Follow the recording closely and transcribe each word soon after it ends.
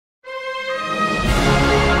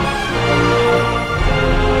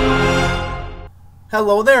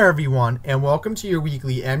Hello there everyone, and welcome to your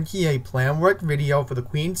weekly MTA plan work video for the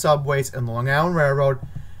Queens Subways and Long Island Railroad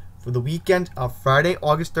for the weekend of Friday,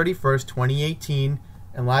 August 31st, 2018,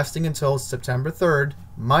 and lasting until September 3rd,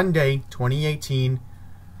 Monday, 2018,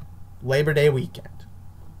 Labor Day weekend.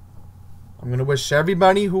 I'm going to wish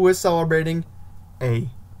everybody who is celebrating a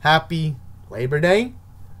happy Labor Day.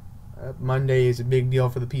 Monday is a big deal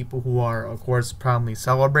for the people who are, of course, proudly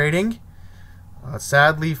celebrating.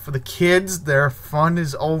 Sadly for the kids, their fun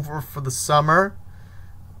is over for the summer.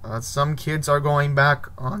 Some kids are going back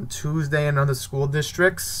on Tuesday in other school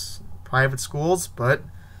districts, private schools, but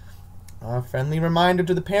a friendly reminder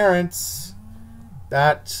to the parents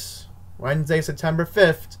that Wednesday, September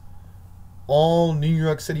 5th, all New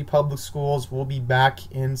York City public schools will be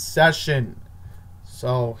back in session.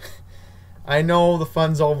 So, I know the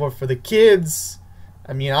fun's over for the kids.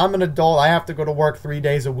 I mean, I'm an adult. I have to go to work 3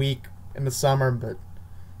 days a week in the summer, but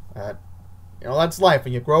that's life.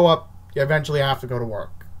 When you grow up, you eventually have to go to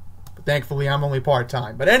work. But thankfully, I'm only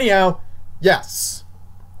part-time. But anyhow, yes,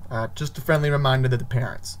 just a friendly reminder to the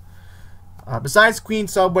parents. Besides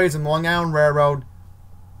Queens Subways and Long Island Railroad,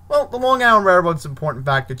 well, the Long Island Railroad's an important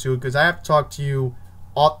factor too, because I have to talk to you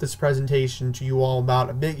off this presentation to you all about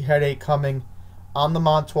a big headache coming on the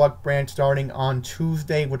Montauk branch starting on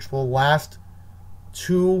Tuesday, which will last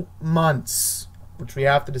 2 months, which we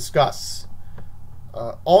have to discuss.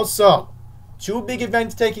 Also, 2 big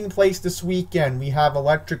events taking place this weekend. We have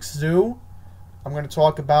Electric Zoo. I'm going to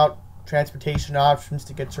talk about transportation options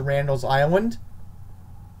to get to Randall's Island.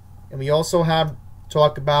 And we also have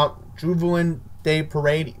talk about Jubilant Day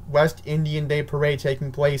Parade, West Indian Day Parade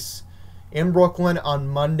taking place in Brooklyn on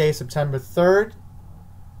Monday, September 3rd.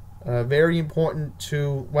 Very important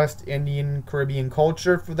to West Indian Caribbean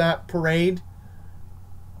culture for that parade.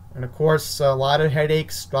 And of course, a lot of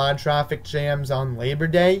headaches, a lot of traffic jams on Labor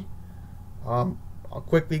Day. I'll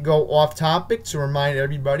quickly go off topic to remind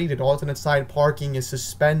everybody that alternate side parking is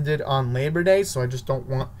suspended on Labor Day. So I just don't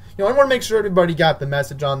want, I want to make sure everybody got the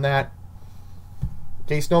message on that. In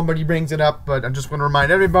case nobody brings it up, but I just want to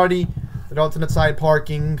remind everybody that alternate side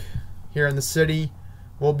parking here in the city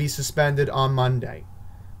will be suspended on Monday.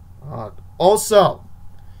 Also,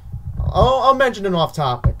 I'll mention an off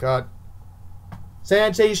topic.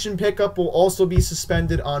 Sanitation pickup will also be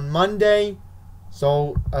suspended on Monday.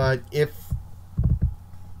 So if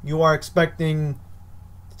you are expecting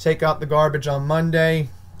to take out the garbage on Monday,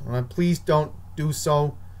 please don't do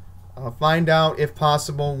so. Find out, if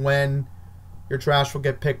possible, when your trash will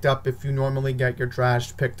get picked up if you normally get your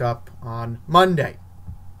trash picked up on Monday.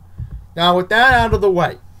 Now, with that out of the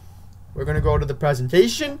way, we're going to go to the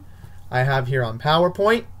presentation I have here on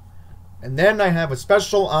PowerPoint. And then I have a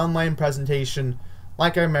special online presentation,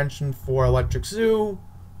 like I mentioned, for Electric Zoo,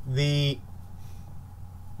 the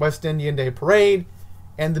West Indian Day Parade,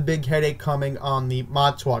 and the big headache coming on the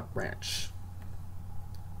Montauk branch.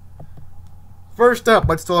 First up,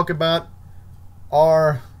 let's talk about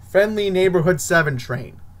our friendly Neighborhood 7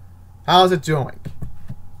 train. How's it doing?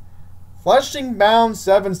 Flushing bound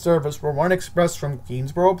 7 service will run express from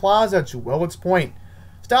Queensboro Plaza to Willets Point,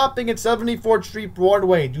 stopping at 74th Street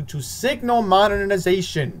Broadway due to signal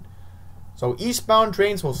modernization. So eastbound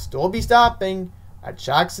trains will still be stopping at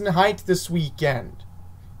Jackson Heights this weekend.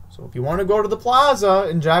 So if you want to go to the plaza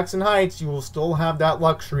in Jackson Heights, you will still have that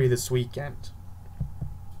luxury this weekend.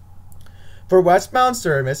 For westbound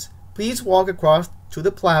service, please walk across to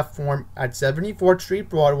the platform at 74th Street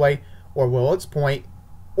Broadway or Willets Point,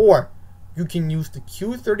 or you can use the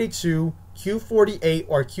Q32, Q48,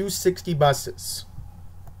 or Q60 buses.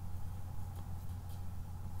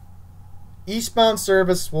 Eastbound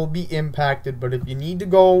service will be impacted, but if you need to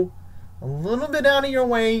go a little bit out of your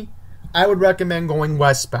way, I would recommend going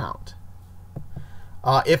westbound.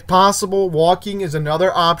 If possible, walking is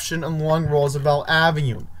another option along Roosevelt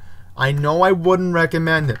Avenue. I know I wouldn't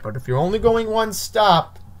recommend it, but if you're only going one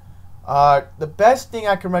stop, the best thing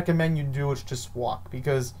I can recommend you do is just walk,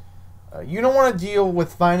 because you don't want to deal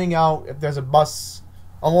with finding out if there's a bus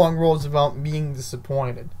along Roosevelt and being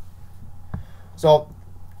disappointed. So,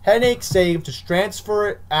 headache saved, just transfer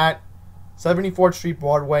it at 74th Street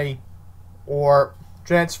Broadway or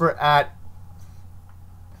transfer at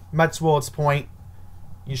Metz Willets Point.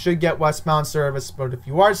 You should get westbound service, but if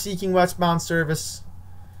you are seeking westbound service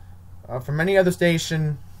from any other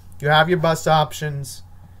station, you have your bus options.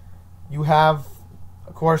 You have,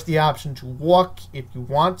 of course, the option to walk if you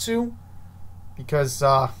want to, because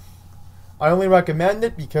I only recommend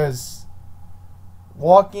it because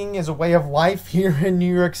walking is a way of life here in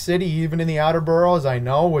New York City, even in the outer boroughs. I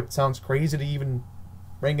know it sounds crazy to even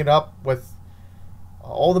bring it up with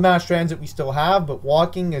all the mass transit we still have, but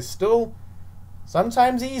walking is still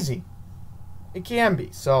sometimes easy. It can be.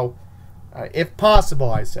 So, if possible,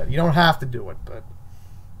 I said. You don't have to do it, but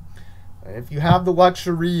if you have the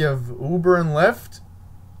luxury of Uber and Lyft,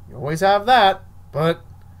 you always have that. But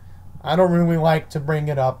I don't really like to bring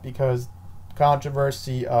it up because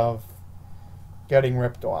controversy of getting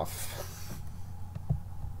ripped off.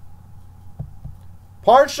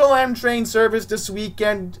 Partial M train service this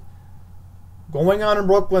weekend going on in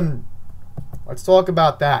Brooklyn. Let's talk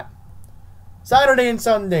about that. Saturday and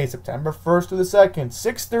Sunday, September 1st to the 2nd,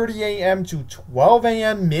 6:30 a.m. to 12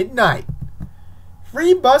 a.m. midnight.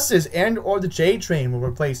 Free buses and or the J train will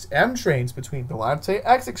replace M trains between Galante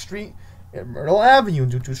Essex Street and Myrtle Avenue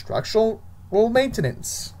due to structural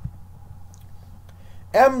maintenance.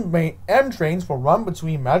 M trains will run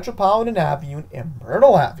between Metropolitan Avenue and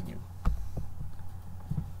Myrtle Avenue.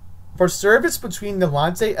 For service between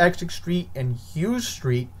Galante Essex Street and Hughes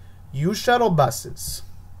Street, use shuttle buses.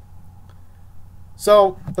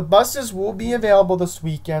 So, the buses will be available this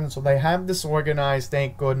weekend, so they have this organized,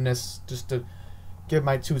 thank goodness, just to give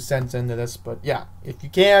my 2 cents into this. But yeah, if you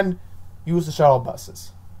can, use the shuttle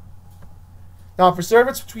buses. Now, for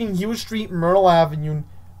service between Hughes Street and Myrtle Avenue,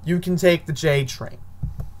 you can take the J train.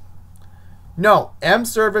 No, M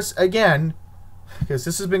service, again, because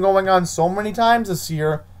this has been going on so many times this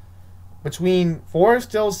year, between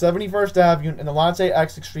Forest Hill, 71st Avenue, and Galante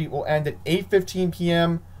Essex Street will end at 8:15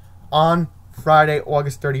 p.m. on Friday,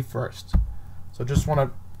 August 31st. So just want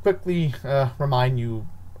to quickly remind you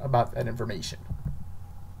about that information.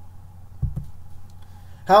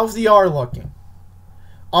 How's the R looking?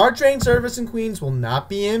 Our train service in Queens will not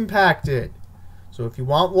be impacted. So if you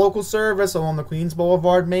want local service along the Queens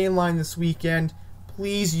Boulevard main line this weekend,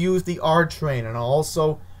 please use the R train. And I'll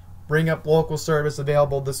also bring up local service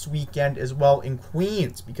available this weekend as well in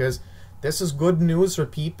Queens, because this is good news for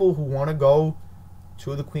people who want to go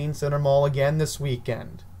to the Queens Center Mall again this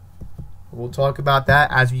weekend. We'll talk about that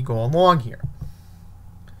as we go along here.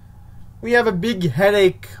 We have a big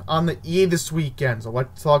headache on the E this weekend, so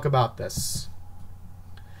let's talk about this.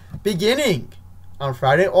 Beginning on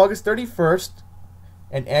Friday, August 31st,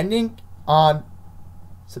 and ending on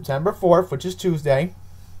September 4th, which is Tuesday.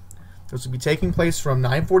 This will be taking place from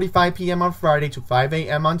 9:45 p.m. on Friday to 5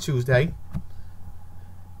 a.m. on Tuesday.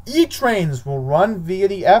 E-trains will run via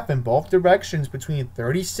the F in both directions between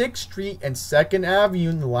 36th Street and 2nd Avenue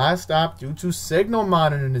in the last stop due to signal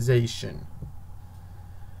modernization.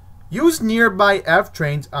 Use nearby F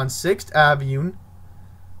trains on 6th Avenue,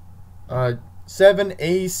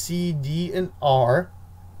 7A, C, D, and R,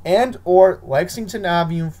 and or Lexington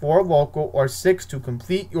Avenue for local or 6 to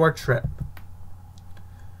complete your trip.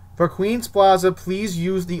 For Queens Plaza, please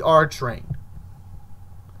use the R train.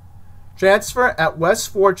 Transfer at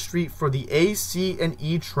West 4th Street for the A, C, and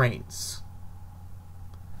E trains.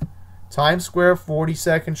 Times Square,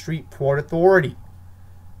 42nd Street, Port Authority.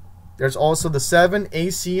 There's also the 7,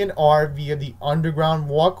 A, C, and R via the underground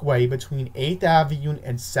walkway between 8th Avenue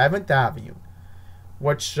and 7th Avenue.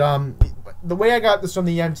 Which, the way I got this from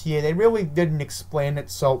the MTA, they really didn't explain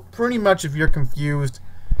it. So, pretty much if you're confused,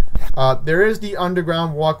 there is the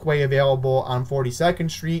underground walkway available on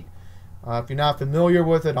 42nd Street. If you're not familiar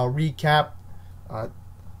with it, I'll recap.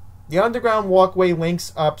 The underground walkway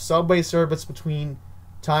links up subway service between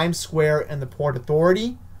Times Square and the Port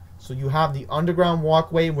Authority. So you have the underground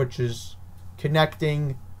walkway, which is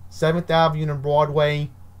connecting 7th Avenue and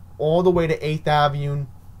Broadway all the way to 8th Avenue.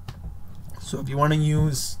 So if you want to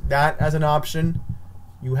use that as an option,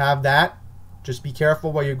 you have that. Just be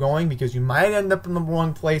careful where you're going, because you might end up in the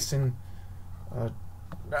wrong place, and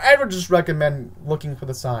I would just recommend looking for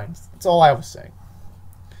the signs. That's all I was saying.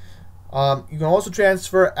 You can also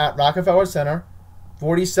transfer at Rockefeller Center,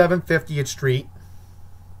 4750th Street.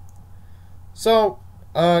 So,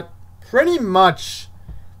 pretty much,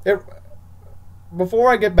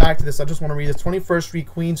 before I get back to this, I just want to read this. 21st Street,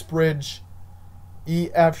 Queensbridge,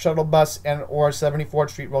 EF shuttle bus, and or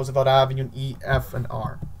 74th Street, Roosevelt Avenue, EF and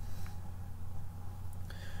R.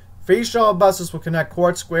 Free shuttle buses will connect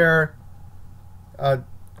Court Square,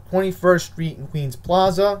 21st Street and Queens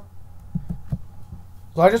Plaza.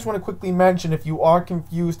 So I just want to quickly mention, if you are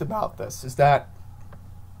confused about this, is that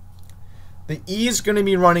the E is going to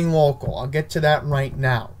be running local. I'll get to that right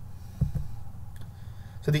now.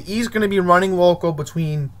 So the E is going to be running local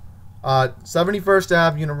between 71st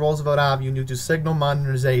Avenue and Roosevelt Avenue due to signal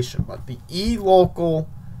modernization. But the E local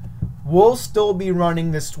will still be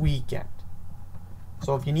running this weekend.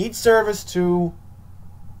 So if you need service to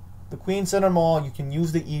the Queens Center Mall, you can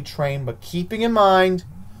use the E train. But keeping in mind,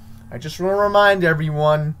 I just want to remind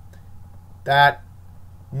everyone that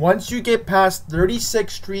once you get past 36th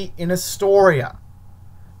Street in Astoria,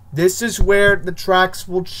 this is where the tracks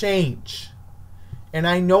will change. And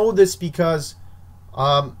I know this because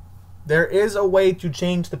there is a way to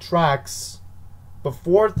change the tracks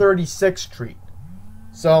before 36th Street.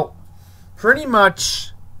 So, pretty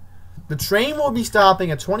much, the train will be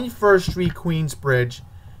stopping at 21st Street, Queensbridge,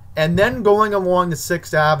 and then going along the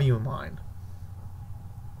 6th Avenue line.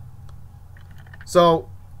 So,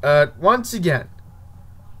 once again,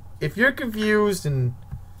 if you're confused and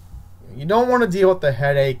you don't want to deal with the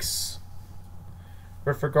headaches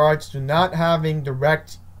with regards to not having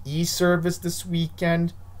direct e-service this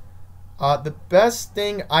weekend, the best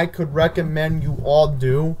thing I could recommend you all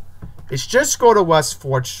do is just go to West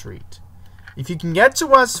 4th Street. If you can get to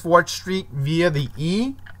West 4th Street via the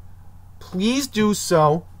E, please do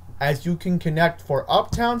so, as you can connect for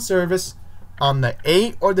Uptown service on the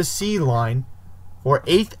A or the C line for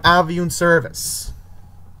 8th Avenue service.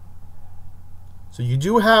 So you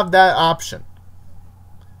do have that option.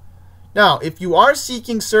 Now, if you are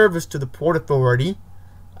seeking service to the Port Authority,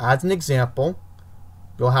 as an example,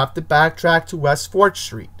 you'll have to backtrack to West 4th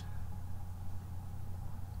Street.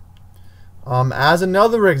 As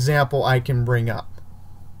another example I can bring up,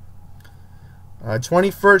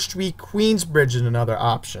 21st Street, Queensbridge is another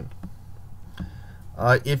option.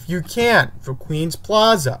 If you can, for Queens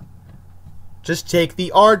Plaza, just take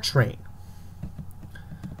the R train.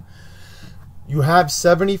 You have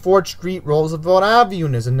 74th Street, Roosevelt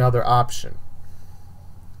Avenue is another option.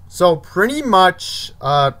 So pretty much,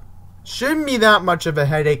 shouldn't be that much of a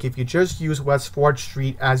headache if you just use West 4th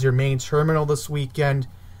Street as your main terminal this weekend.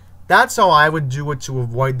 That's how I would do it to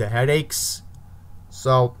avoid the headaches.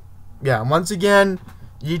 So, yeah, once again,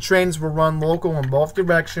 E-trains will run local in both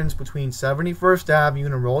directions between 71st Avenue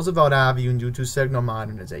and Roosevelt Avenue due to signal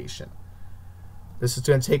modernization. This is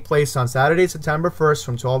going to take place on Saturday, September 1st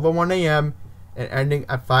from 12:01 a.m. and ending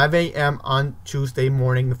at 5 a.m. on Tuesday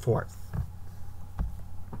morning the 4th.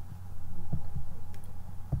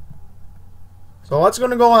 So what's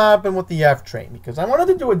going to go happen with the F train? Because I wanted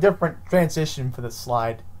to do a different transition for this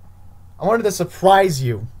slide. I wanted to surprise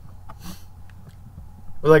you.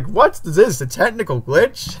 We're like, what's this? A technical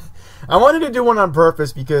glitch? I wanted to do one on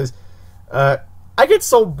purpose because I get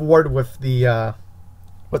so bored with the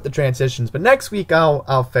transitions. But next week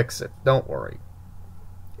I'll fix it. Don't worry.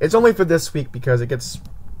 It's only for this week because it gets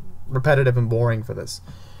repetitive and boring for this.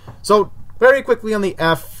 So very quickly on the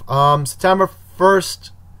F, September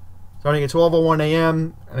 1st, starting at 12:01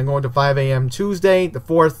 a.m. and then going to 5 a.m. Tuesday the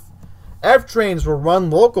 4th. F trains will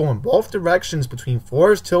run local in both directions between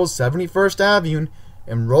Forest Hills 71st Avenue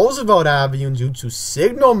and Roosevelt Avenue due to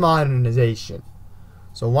signal modernization.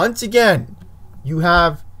 So once again, you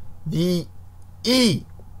have the E,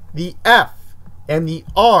 the F, and the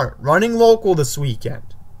R running local this weekend.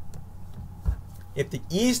 If the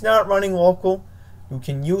E is not running local, you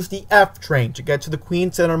can use the F train to get to the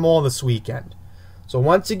Queen Center Mall this weekend. So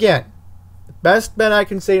once again, the best bet I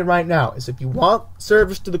can say right now is if you want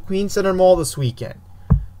service to the Queen Center Mall this weekend,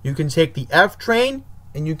 you can take the F train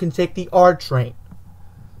and you can take the R train.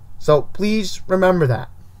 So please remember that.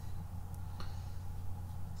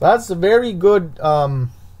 So that's a very good,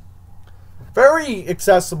 very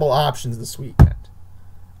accessible options this weekend.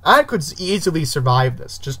 I could easily survive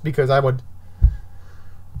this just because I would,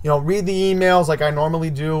 read the emails like I normally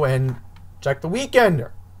do and check the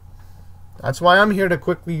weekender. That's why I'm here to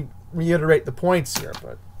quickly reiterate the points here.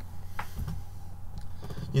 But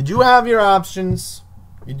you do have your options.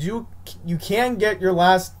 You can get your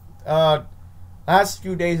last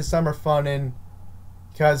few days of summer fun in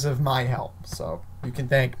because of my help. So you can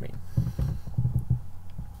thank me.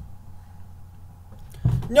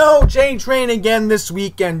 No J train again this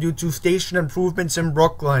weekend due to station improvements in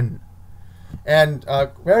Brooklyn. And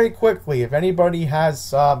very quickly, if anybody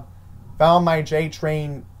has found my J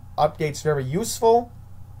train updates very useful,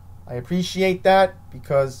 I appreciate that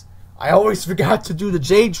because I always forgot to do the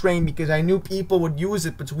J train because I knew people would use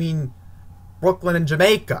it between Brooklyn and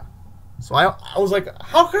Jamaica. So I was like,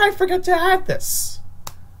 how could I forget to add this?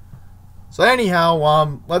 So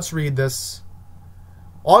anyhow, let's read this.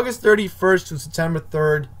 August 31st to September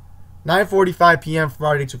 3rd, 9:45 p.m.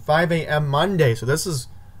 Friday to 5 a.m. Monday. So this is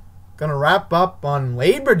going to wrap up on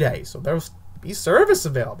Labor Day. So there'll be service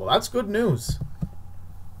available. That's good news.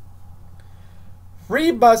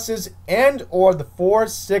 Free buses and or the 4,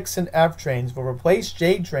 6, and F trains will replace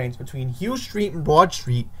J trains between Hughes Street and Broad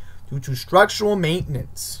Street due to structural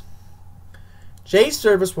maintenance. J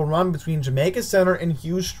service will run between Jamaica Center and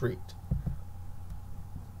Hughes Street.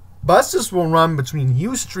 Buses will run between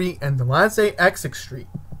Hughes Street and Delancey Essex Street.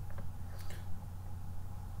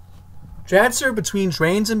 Transfer between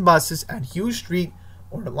trains and buses at Hughes Street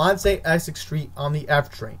or to Lansing Essex Street on the F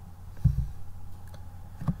train.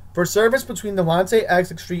 For service between the Lansing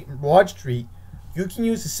Essex Street and Broad Street, you can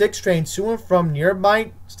use the 6 train to and from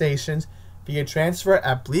nearby stations via transfer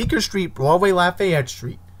at Bleecker Street, Broadway, Lafayette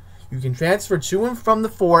Street. You can transfer to and from the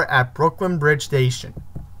 4 at Brooklyn Bridge Station.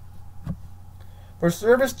 For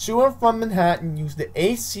service to and from Manhattan, use the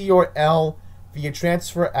A, C, or L via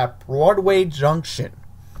transfer at Broadway Junction.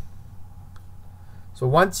 So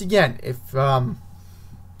once again, if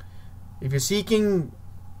you're seeking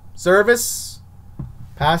service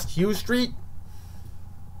past Hughes Street,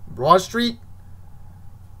 Broad Street,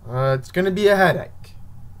 it's going to be a headache.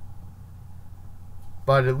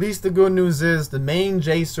 But at least the good news is the main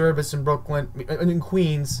J service in Brooklyn, in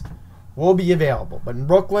Queens, will be available. But in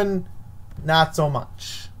Brooklyn, not so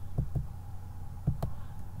much.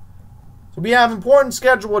 So we have important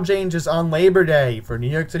schedule changes on Labor Day for New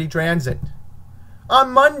York City Transit.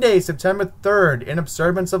 On Monday, September 3rd, in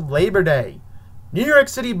observance of Labor Day, New York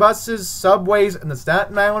City buses, subways, and the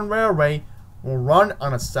Staten Island Railway will run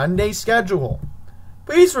on a Sunday schedule.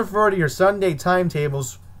 Please refer to your Sunday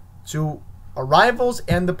timetables to arrivals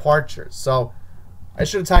and departures. So, I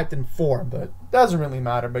should have typed in 4, but it doesn't really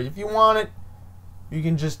matter. But if you want it, you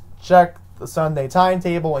can just check the Sunday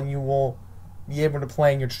timetable and you will be able to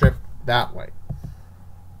plan your trip that way.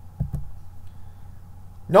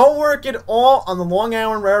 No work at all on the Long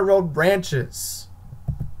Island Railroad branches.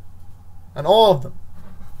 On all of them.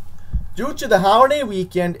 Due to the holiday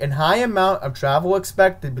weekend and high amount of travel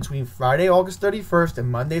expected between Friday, August 31st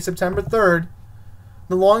and Monday, September 3rd,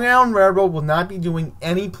 the Long Island Railroad will not be doing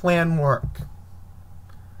any planned work.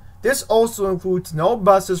 This also includes no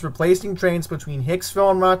buses replacing trains between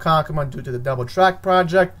Hicksville and Ronkonkoma due to the double track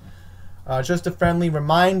project. Just a friendly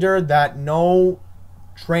reminder that no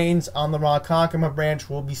trains on the Ronkonkoma branch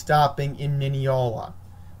will be stopping in Mineola.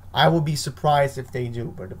 I will be surprised if they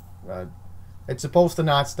do, but it's supposed to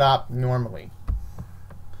not stop normally.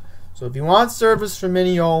 So if you want service from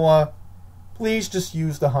Mineola, please just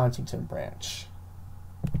use the Huntington branch.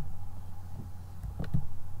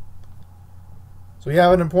 So we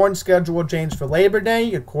have an important schedule change for Labor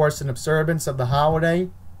Day, of course, in observance of the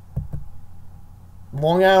holiday.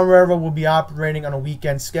 Long Island Railroad will be operating on a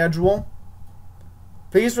weekend schedule.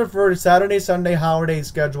 Please refer to Saturday, Sunday, holiday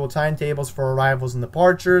schedule timetables for arrivals and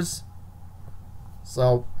departures.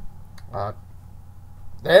 So,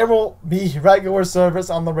 there will be regular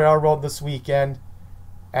service on the railroad this weekend.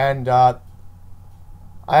 And I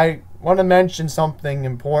want to mention something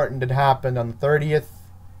important that happened on the 30th.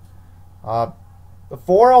 The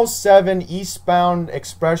 407 eastbound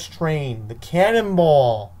express train, the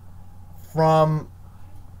Cannonball, from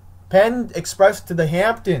Penn Express to the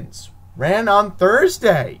Hamptons, ran on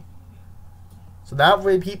Thursday. So that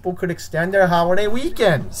way people could extend their holiday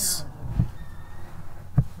weekends.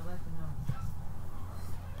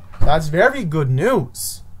 That's very good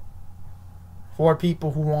news for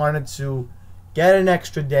people who wanted to get an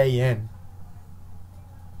extra day in.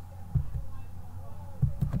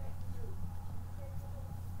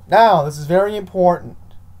 Now, this is very important.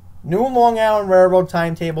 New Long Island Railroad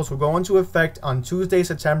timetables will go into effect on Tuesday,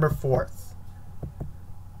 September 4th.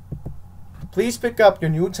 Please pick up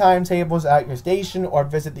your new timetables at your station or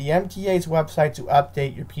visit the MTA's website to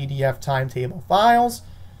update your PDF timetable files.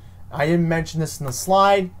 I didn't mention this in the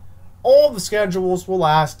slide. All the schedules will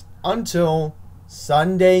last until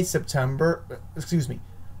Sunday, November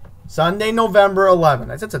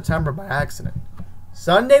 11th. I said September by accident.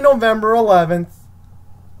 Sunday, November 11th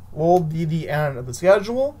will be the end of the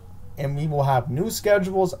schedule, and we will have new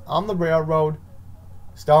schedules on the railroad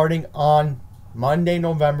starting on Monday,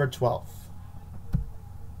 November 12th.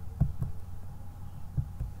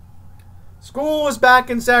 School is back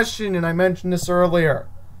in session, and I mentioned this earlier.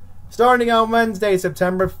 Starting on Wednesday,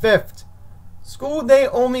 September 5th, school day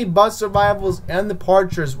only bus arrivals and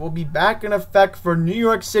departures will be back in effect for New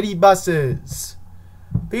York City buses.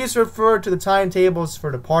 Please refer to the timetables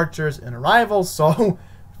for departures and arrivals. So,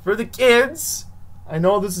 for the kids, I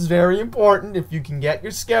know this is very important. If you can get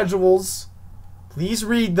your schedules, please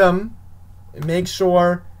read them and make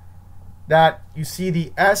sure that you see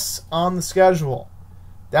the S on the schedule.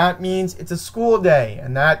 That means it's a school day,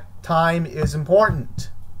 and that time is important.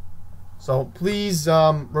 So please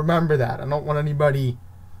remember that. I don't want anybody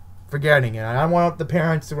forgetting it. I want the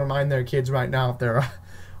parents to remind their kids right now if they're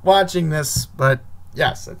watching this. But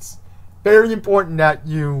yes, it's very important that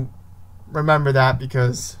you remember that,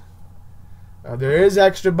 because there is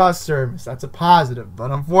extra bus service. That's a positive.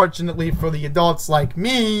 But unfortunately for the adults like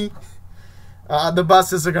me, the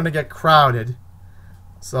buses are going to get crowded.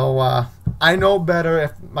 So I know better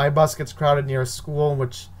if my bus gets crowded near a school,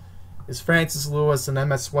 which is Francis Lewis and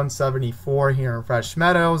MS 174 here in Fresh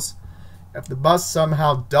Meadows. If the bus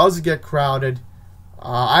somehow does get crowded,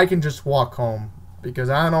 I can just walk home because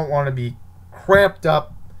I don't want to be cramped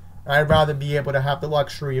up. I'd rather be able to have the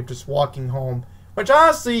luxury of just walking home, which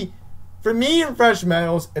honestly, for me in Fresh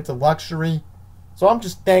Meadows, it's a luxury. So I'm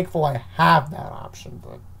just thankful I have that option.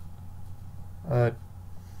 But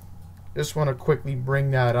just want to quickly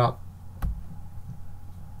bring that up.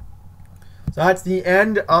 So that's the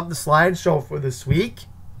end of the slideshow for this week.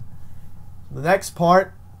 The next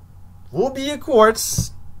part will be, of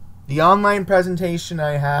course, the online presentation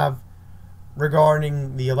I have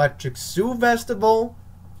regarding the Electric Sioux Festival,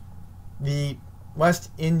 the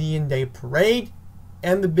West Indian Day Parade,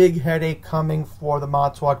 and the big headache coming for the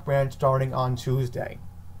Montauk branch starting on Tuesday.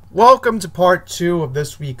 Welcome to part 2 of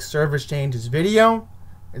this week's service changes video.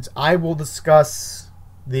 As I will discuss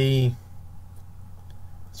the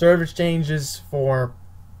service changes for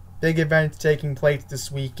big events taking place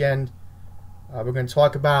this weekend. We're going to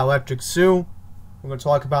talk about Electric Sioux. We're going to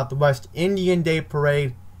talk about the West Indian Day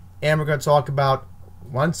Parade. And we're going to talk about,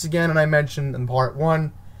 once again, and I mentioned in part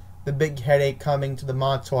 1, the big headache coming to the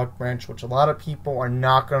Montauk branch, which a lot of people are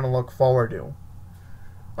not going to look forward to.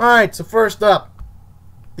 Alright, so first up,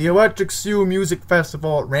 the Electric Sioux Music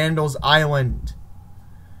Festival at Randall's Island.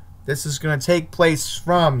 This is going to take place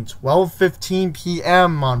from 12:15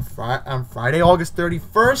 p.m. on Friday, August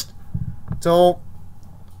 31st, till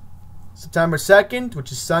September 2nd,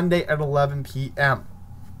 which is Sunday at 11 p.m.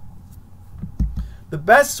 The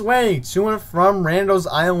best way to and from Randall's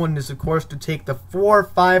Island is, of course, to take the 4,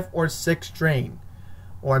 5, or 6 train,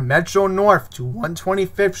 or Metro North to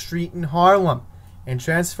 125th Street in Harlem, and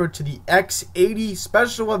transfer to the X80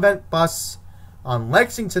 special event bus on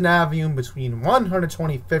Lexington Avenue between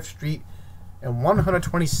 125th Street and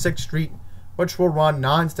 126th Street, which will run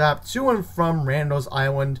non-stop to and from Randall's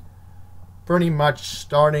Island, pretty much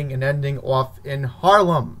starting and ending off in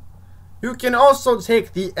Harlem. You can also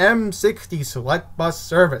take the M60 Select Bus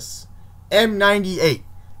Service, M98,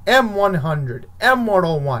 M100,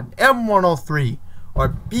 M101, M103, or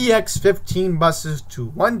BX15 buses to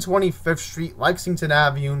 125th Street, Lexington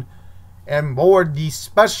Avenue, and board the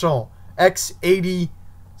special X80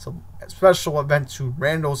 special event to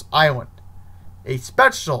Randall's Island. A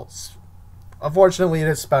special, unfortunately it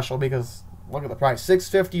is special because look at the price,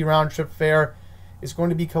 $6.50 round trip fare is going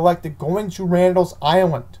to be collected going to Randall's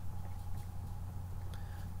Island.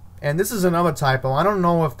 And this is another typo. I don't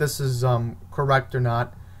know if this is correct or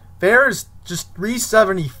not. Fare is just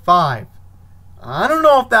 $3.75. I don't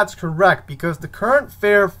know if that's correct because the current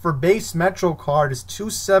fare for base Metro card is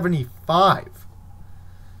 $2.75.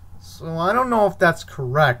 So I don't know if that's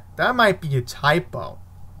correct. That might be a typo.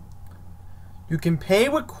 You can pay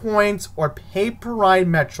with coins or pay per ride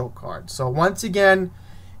Metro card. So once again,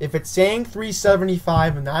 if it's saying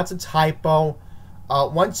 $3.75 and that's a typo,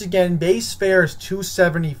 once again, base fare is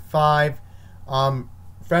 $2.75.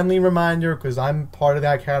 Friendly reminder, because I'm part of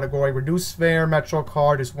that category, reduced fare Metro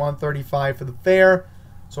card is $1.35 for the fare.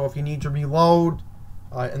 So if you need to reload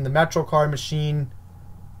in the Metro card machine,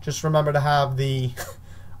 just remember to have the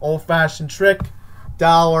old-fashioned trick,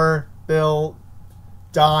 dollar, bill,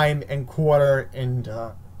 dime, and quarter, and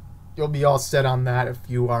you'll be all set on that if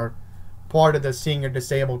you are part of the senior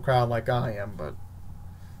disabled crowd like I am. But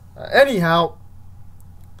anyhow,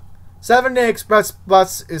 7-Day Express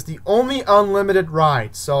Bus is the only unlimited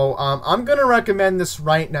ride. So I'm going to recommend this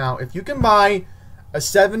right now. If you can buy a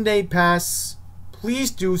 7-day pass, please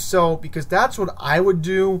do so, because that's what I would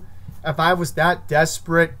do if I was that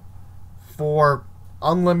desperate for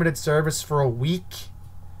unlimited service for a week.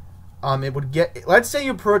 It would get, let's say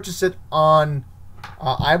you purchase it on,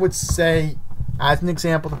 I would say, as an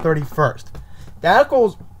example, the 31st. That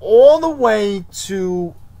goes all the way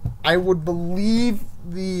to, I would believe,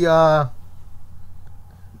 the, I'm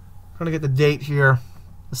trying to get the date here,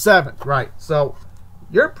 the 7th, right. So,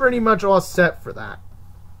 you're pretty much all set for that.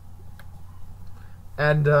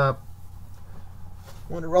 And, I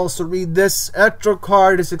want to also read this. Metro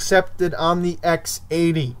card is accepted on the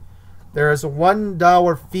X80. There is a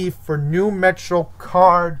 $1 fee for new Metro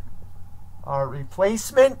card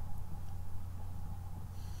replacement.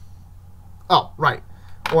 Oh, right.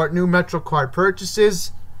 Or new Metro card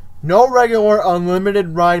purchases. No regular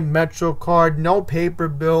unlimited ride Metro card. No paper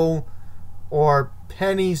bill or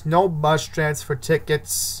pennies. No bus transfer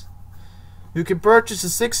tickets. You can purchase a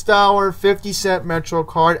 $6 50-cent Metro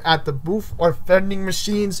card at the booth or vending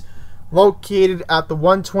machines located at the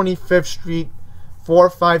 125th Street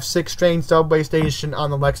 456 train subway station on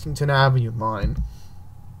the Lexington Avenue line.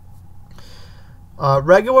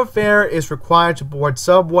 Regular fare is required to board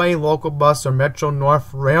subway, local bus, or Metro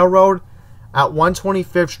North Railroad at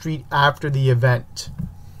 125th Street after the event.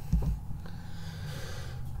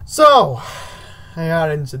 So, I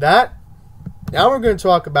got into that. Now we're going to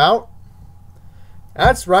talk about,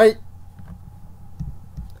 that's right,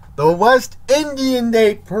 the West Indian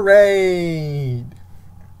Day Parade.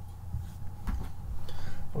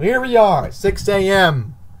 Well, here we are, 6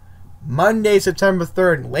 a.m., Monday, September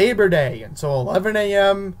 3rd, Labor Day, until 11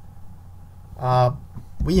 a.m.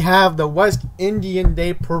 We have the West Indian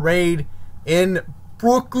Day Parade in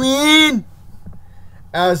Brooklyn,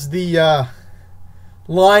 as the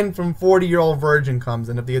line from 40-Year-Old Virgin comes.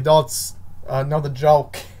 And if the adults know the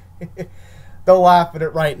joke, they'll laugh at it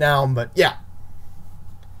right now. But yeah,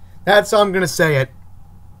 that's how I'm going to say it.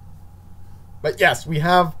 But yes, we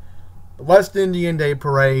have the West Indian Day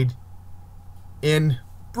Parade in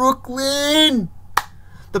Brooklyn.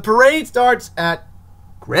 The parade starts at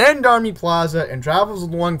Grand Army Plaza and travels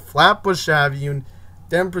along Flatbush Avenue,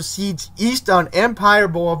 then proceeds east on Empire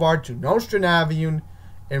Boulevard to Nostrand Avenue,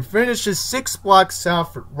 and finishes 6 blocks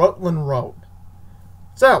south at Rutland Road.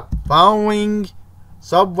 So, following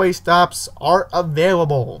subway stops are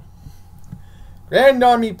available: Grand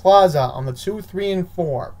Army Plaza on the 2, 3, and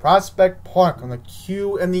 4, Prospect Park on the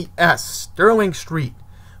Q and the S, Sterling Street,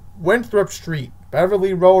 Winthrop Street,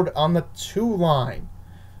 Beverly Road on the 2 line.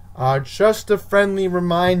 Just a friendly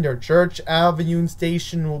reminder, Church Avenue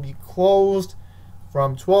Station will be closed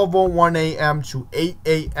from 12:01 a.m. to 8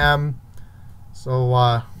 a.m.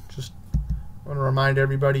 So, just want to remind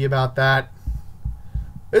everybody about that.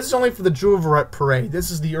 This is only for the Juvarette Parade. This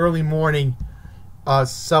is the early morning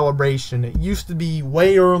celebration. It used to be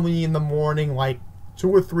way early in the morning, like 2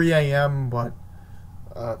 or 3 a.m., but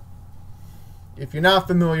if you're not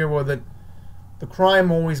familiar with it, the crime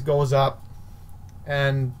always goes up,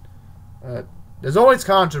 and there's always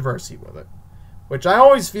controversy with it, which I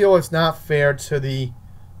always feel it's not fair to the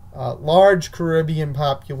large Caribbean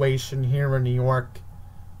population here in New York.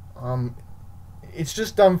 It's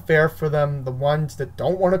just unfair for them, the ones that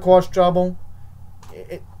don't want to cause trouble.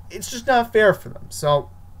 It's just not fair for them. So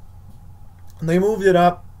they moved it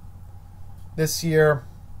up this year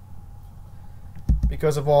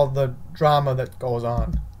because of all the drama that goes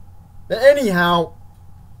on. But anyhow,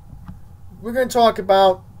 we're going to talk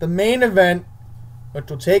about the main event, which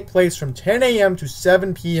will take place from 10 a.m. to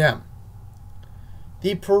 7 p.m.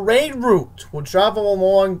 The parade route will travel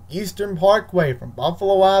along Eastern Parkway from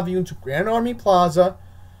Buffalo Avenue to Grand Army Plaza,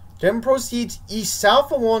 then proceeds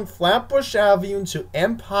east-south along Flatbush Avenue to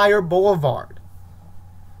Empire Boulevard.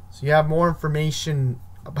 So you have more information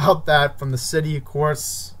about that from the city, of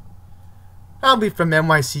course. Probably from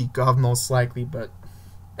NYC Gov, most likely, but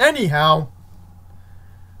anyhow,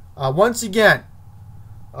 once again,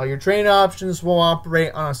 your train options will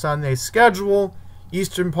operate on a Sunday schedule.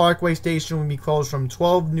 Eastern Parkway Station will be closed from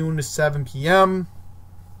 12 noon to 7 p.m.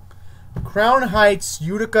 Crown Heights,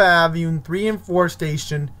 Utica Avenue, 3 and 4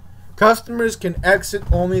 station. Customers can exit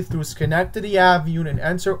only through Schenectady Avenue and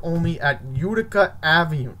enter only at Utica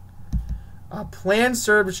Avenue. Planned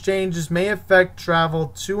service changes may affect travel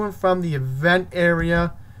to and from the event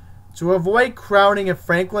area. To avoid crowding at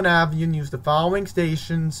Franklin Avenue, use the following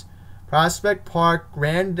stations: Prospect Park,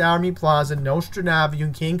 Grand Army Plaza, Nostrand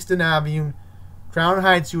Avenue, Kingston Avenue, Crown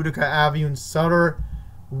Heights, Utica Avenue, Sutter,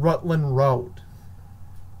 Rutland Road.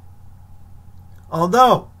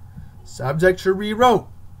 Although, subject to reroute,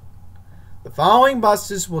 the following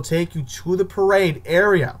buses will take you to the parade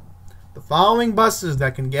area. The following buses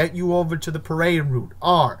that can get you over to the parade route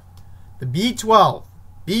are the B12,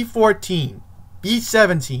 B14,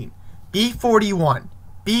 B17, B41,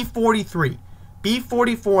 B43,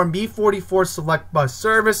 B44 and B44 Select Bus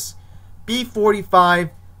Service, B45,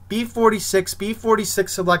 B46, B46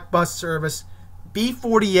 Select Bus Service,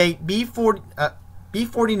 B48,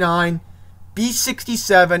 B49,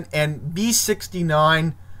 B67, and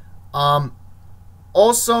B69.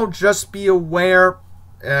 Also, just be aware,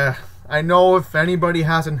 I know if anybody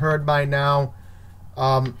hasn't heard by now,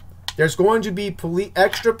 there's going to be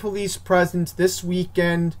extra police presence this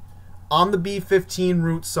weekend on the B15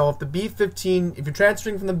 route. So if you're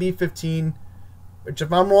transferring from the B15, which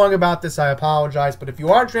if I'm wrong about this, I apologize, but if you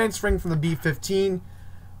are transferring from the B15,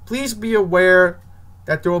 please be aware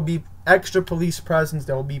that there will be extra police presence.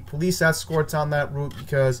 There will be police escorts on that route,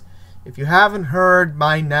 because if you haven't heard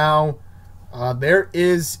by now, there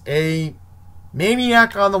is a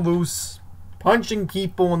maniac on the loose punching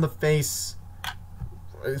people in the face,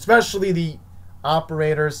 especially the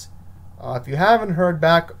operators. If you haven't heard,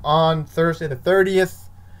 back on Thursday the 30th,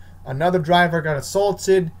 another driver got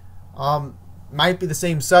assaulted. might be the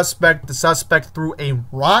same suspect. The suspect threw a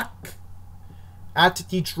rock at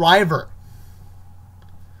the driver.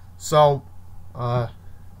 So,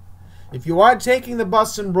 if you are taking the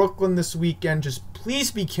bus in Brooklyn this weekend, just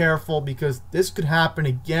please be careful because this could happen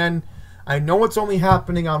again. I know it's only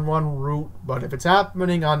happening on one route, but if it's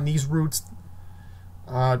happening on these routes,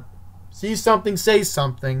 see something, say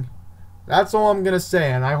something. That's all I'm going to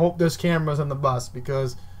say, and I hope there's cameras on the bus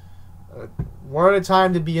because what a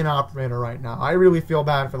time to be an operator right now. I really feel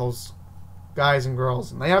bad for those guys and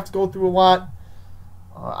girls, and they have to go through a lot.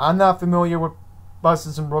 I'm not familiar with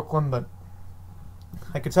buses in Brooklyn, but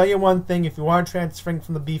I can tell you one thing. If you are transferring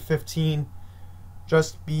from the B-15,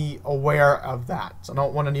 just be aware of that. So I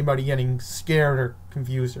don't want anybody getting scared or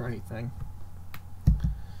confused or anything.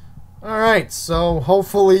 Alright, so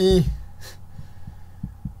hopefully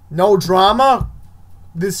no drama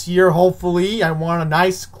this year, hopefully. I want a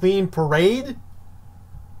nice, clean parade.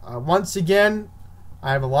 Once again,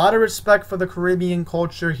 I have a lot of respect for the Caribbean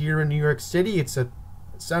culture here in New York City. It's an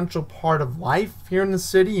essential part of life here in the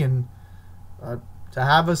city, and to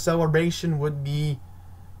have a celebration would be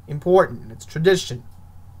important. It's tradition,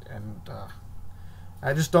 and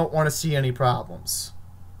I just don't want to see any problems.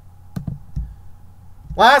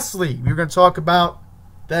 Lastly, we're going to talk about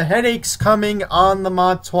the headaches coming on the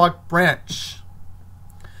Montauk branch.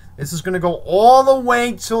 This is going to go all the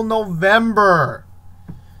way till November.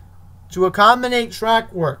 To accommodate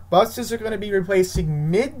track work, buses are going to be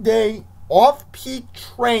replacing midday off-peak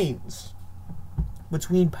trains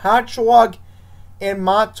between Patchogue and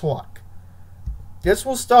Montauk. This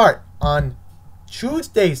will start on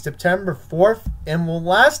Tuesday, September 4th, and will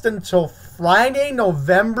last until Friday,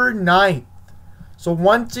 November 9th. So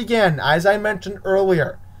once again, as I mentioned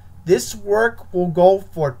earlier, this work will go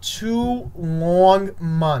for 2 long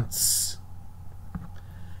months.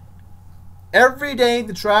 Every day,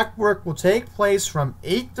 the track work will take place from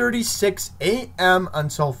 8:36 a.m.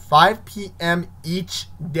 until 5 p.m. each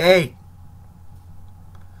day.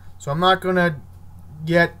 So I'm not going to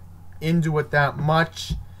get into it that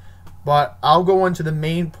much, but I'll go into the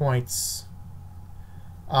main points.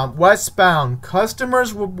 Westbound,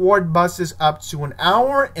 customers will board buses up to an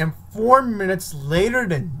hour and 4 minutes later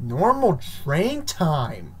than normal train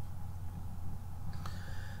time.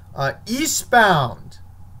 Eastbound,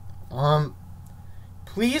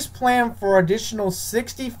 please plan for additional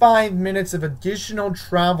 65 minutes of additional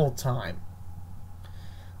travel time.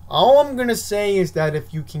 All I'm going to say is that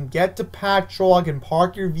if you can get to Patchogue and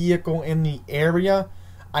park your vehicle in the area,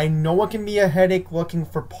 I know it can be a headache looking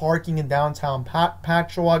for parking in downtown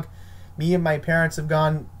Patchogue. Me and my parents have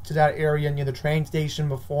gone to that area near the train station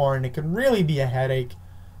before, and it can really be a headache.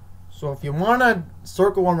 So if you want to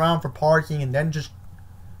circle around for parking and then just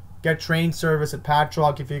get train service at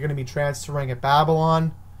Patchogue if you're going to be transferring at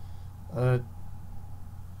Babylon,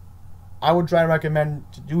 I would try to recommend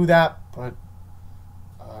to do that, but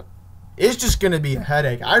it's just going to be a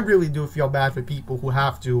headache. I really do feel bad for people who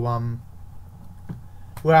have to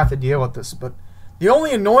deal with this. But the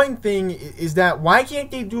only annoying thing is that why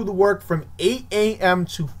can't they do the work from 8 a.m.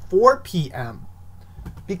 to 4 p.m.?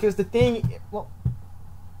 Because the thing, well,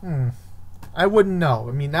 I wouldn't know.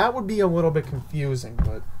 I mean, that would be a little bit confusing,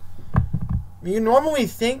 but you normally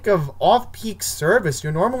think of off-peak service.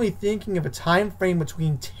 You're normally thinking of a time frame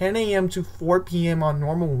between 10 a.m. to 4 p.m. on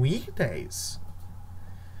normal weekdays.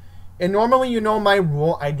 And normally, you know my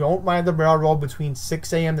rule, I don't ride the railroad between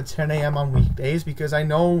 6 a.m. to 10 a.m. on weekdays because I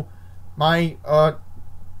know my, I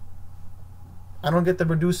don't get the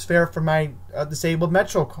reduced fare for my disabled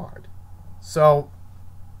Metro card. So,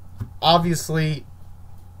 obviously,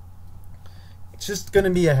 it's just going to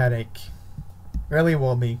be a headache. Really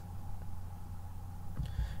will be.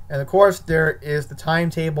 And of course, there is the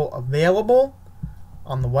timetable available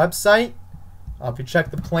on the website. If you check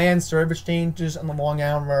the planned service changes on the Long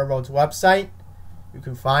Island Railroad's website, you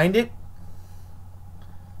can find it.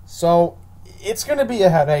 So, it's going to be a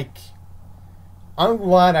headache. I'm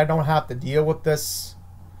glad I don't have to deal with this.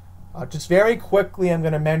 Just very quickly, I'm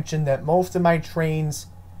going to mention that most of my trains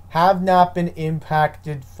have not been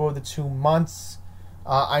impacted for the 2 months.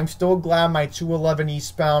 I'm still glad my 211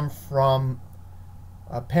 eastbound from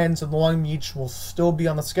Penn to Long Beach will still be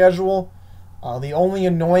on the schedule. The only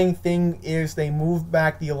annoying thing is they moved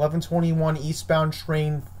back the 1121 eastbound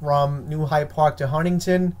train from New Hyde Park to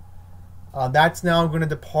Huntington. That's now going to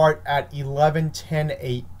depart at 11:10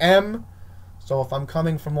 a.m. So if I'm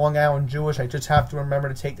coming from Long Island Jewish, I just have to remember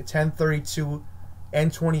to take the 1032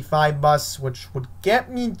 N25 bus, which would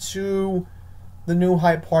get me to the New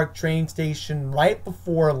Hyde Park train station right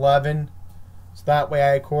before 11. So that way,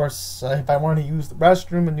 I, of course, if I want to use the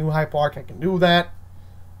restroom in New Hyde Park, I can do that.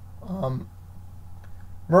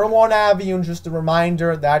 Merlawn Avenue, just a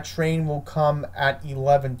reminder, that train will come at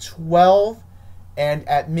 11:12. And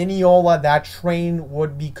at Mineola, that train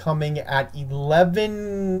would be coming at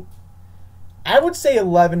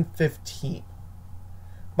 11:15.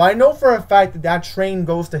 But I know for a fact that that train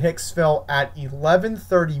goes to Hicksville at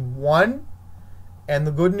 11:31. And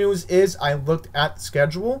the good news is, I looked at the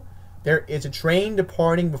schedule. There is a train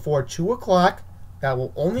departing before 2 o'clock that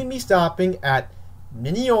will only be stopping at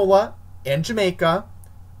Mineola and Jamaica,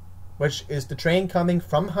 which is the train coming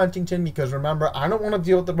from Huntington, because remember, I don't want to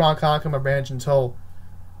deal with the Ronkonkoma branch until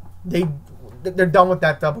they're done with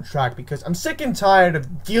that double track, because I'm sick and tired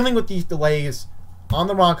of dealing with these delays on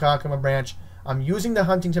the Ronkonkoma branch. I'm using the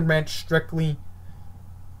Huntington branch strictly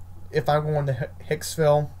if I'm going to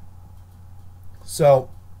Hicksville. So,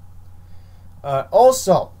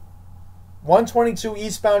 also, 122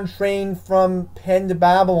 eastbound train from Penn to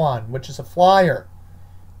Babylon, which is a flyer.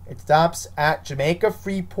 It stops at Jamaica,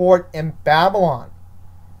 Freeport, and Babylon.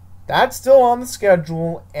 That's still on the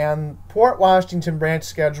schedule, and Port Washington branch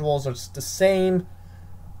schedules are the same.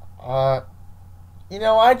 I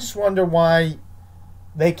just wonder why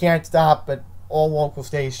they can't stop at all local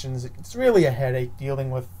stations. It's really a headache dealing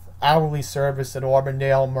with hourly service at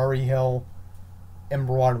Auburndale, Murray Hill, and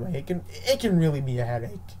Broadway. It can really be a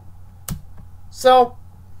headache. So,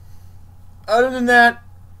 other than that,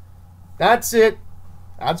 that's it.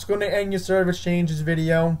 That's going to end your service changes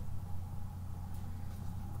video.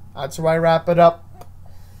 That's where I wrap it up.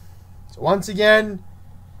 So once again,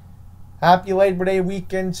 happy Labor Day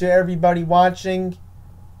weekend to everybody watching.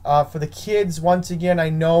 For the kids, once again, I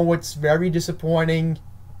know it's very disappointing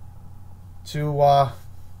to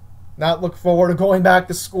not look forward to going back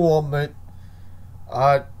to school, but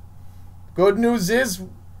good news is,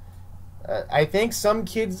 I think some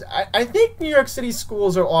kids, I think New York City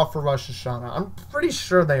schools are off for Rosh Hashanah. I'm pretty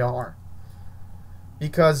sure they are.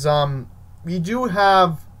 Because we do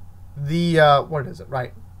have the, Rosh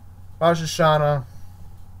Hashanah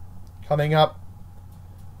coming up,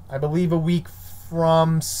 I believe, a week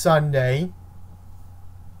from Sunday.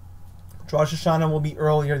 Rosh Hashanah will be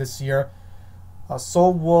earlier this year. So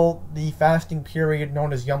will the fasting period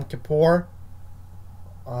known as Yom Kippur.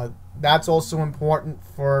 That's also important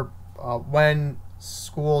for when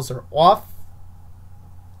schools are off.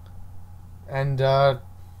 And, yeah.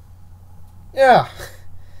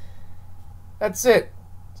 That's it.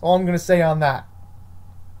 That's all I'm going to say on that.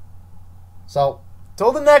 So,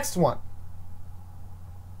 till the next one.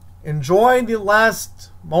 Enjoy the last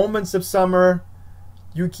moments of summer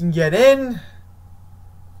you can get in.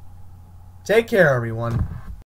 Take care, everyone.